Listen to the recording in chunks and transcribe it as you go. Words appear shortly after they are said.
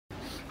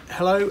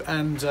Hello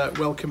and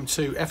welcome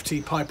to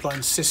FT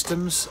Pipeline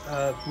Systems.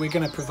 We're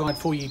going to provide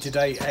for you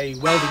today a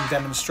welding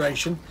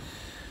demonstration.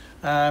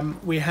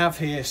 We have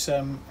here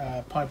some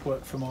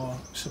pipework from our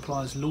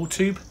supplier's Law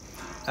Tube,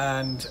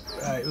 and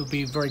it will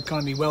be very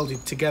kindly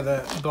welded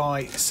together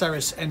by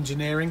Cerus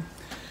Engineering.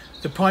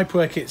 The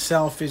pipework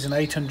itself is an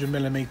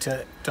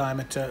 800mm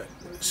diameter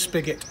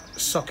spigot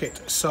socket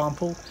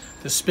sample.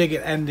 The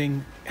spigot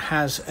ending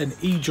has an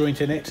E-joint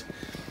in it,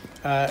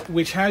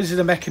 which houses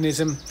a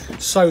mechanism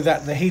so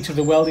that the heat of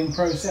the welding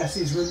process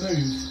is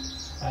removed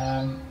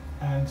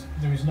and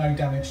there is no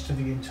damage to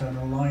the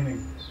internal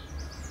lining.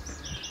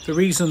 The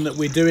reason that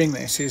we're doing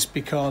this is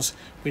because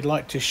we'd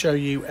like to show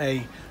you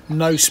a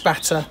no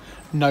spatter,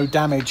 no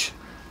damage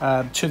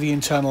to the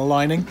internal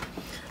lining.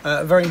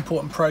 A very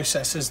important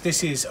process, as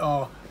this is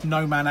our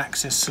no man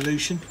access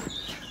solution,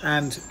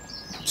 and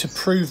to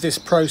prove this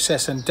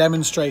process and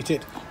demonstrate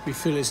it, we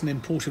feel is an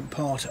important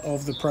part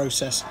of the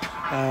process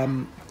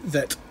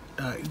that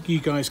you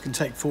guys can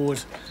take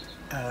forward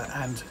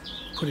and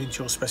put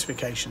into your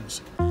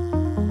specifications.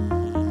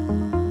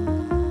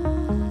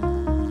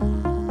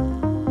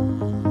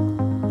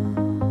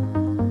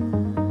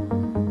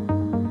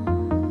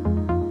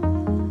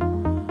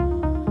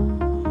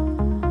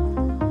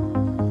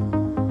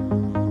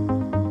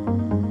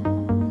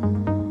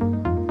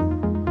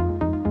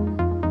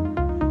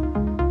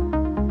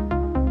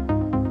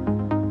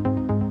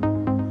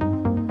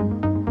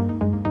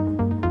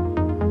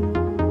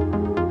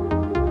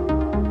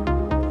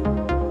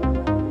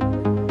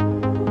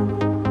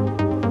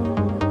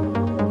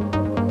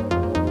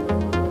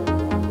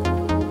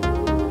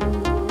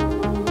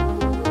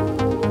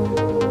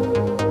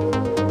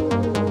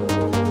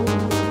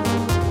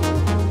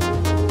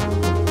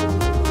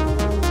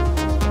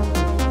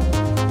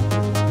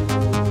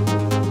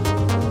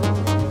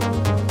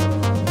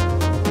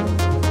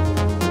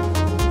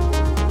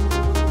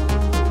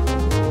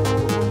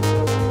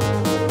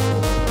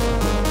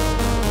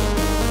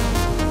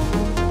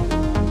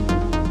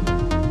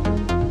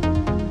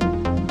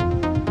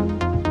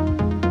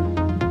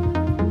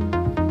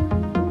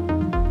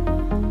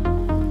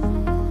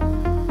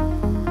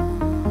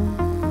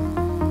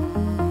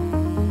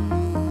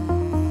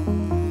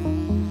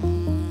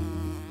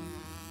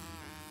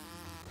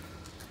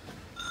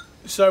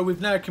 So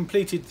we've now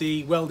completed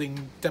the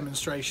welding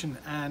demonstration,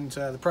 and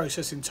the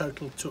process in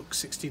total took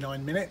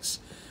 69 minutes.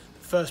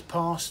 The first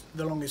pass,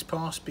 the longest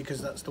pass,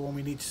 because that's the one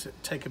we need to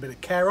take a bit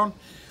of care on,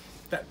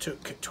 that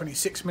took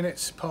 26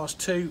 minutes. Pass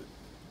 2,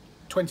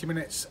 20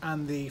 minutes,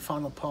 and the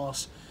final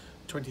pass,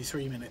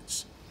 23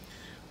 minutes.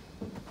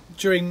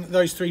 During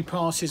those 3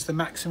 passes, the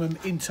maximum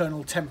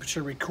internal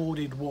temperature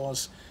recorded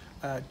was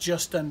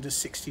just under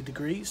 60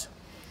 degrees,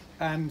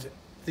 and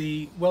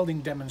the welding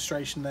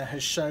demonstration there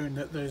has shown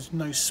that there's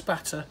no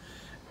spatter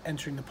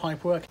entering the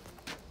pipework.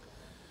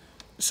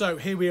 So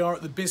here we are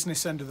at the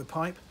business end of the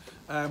pipe.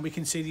 We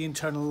can see the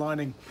internal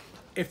lining.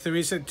 If there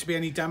is to be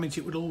any damage,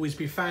 it would always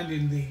be found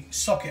in the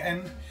socket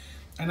end.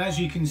 And as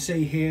you can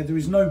see here, there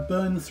is no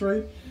burn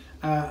through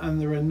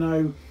and there are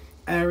no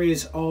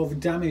areas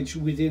of damage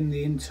within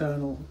the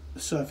internal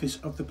surface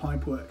of the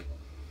pipework.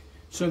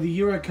 So the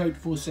Eurocoat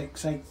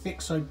 468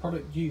 thick sewed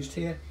product used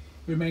here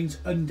remains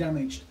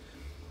undamaged.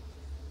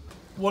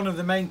 One of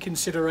the main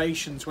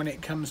considerations when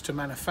it comes to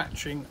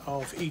manufacturing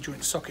of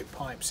E-joint socket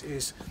pipes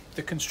is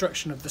the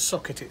construction of the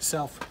socket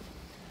itself.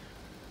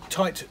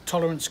 Tight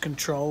tolerance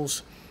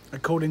controls,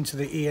 according to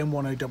the EN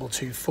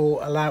 10224,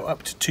 allow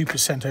up to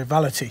 2%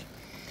 ovality.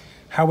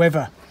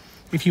 However,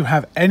 if you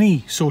have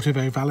any sort of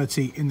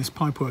ovality in this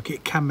pipework,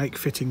 it can make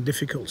fitting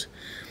difficult.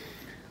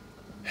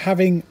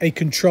 Having a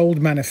controlled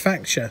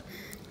manufacture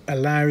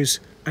allows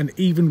an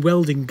even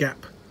welding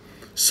gap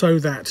so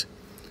that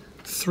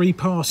 3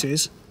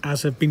 passes,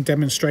 as have been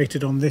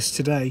demonstrated on this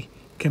today,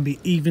 can be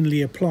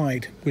evenly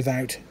applied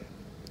without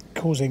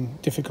causing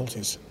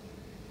difficulties.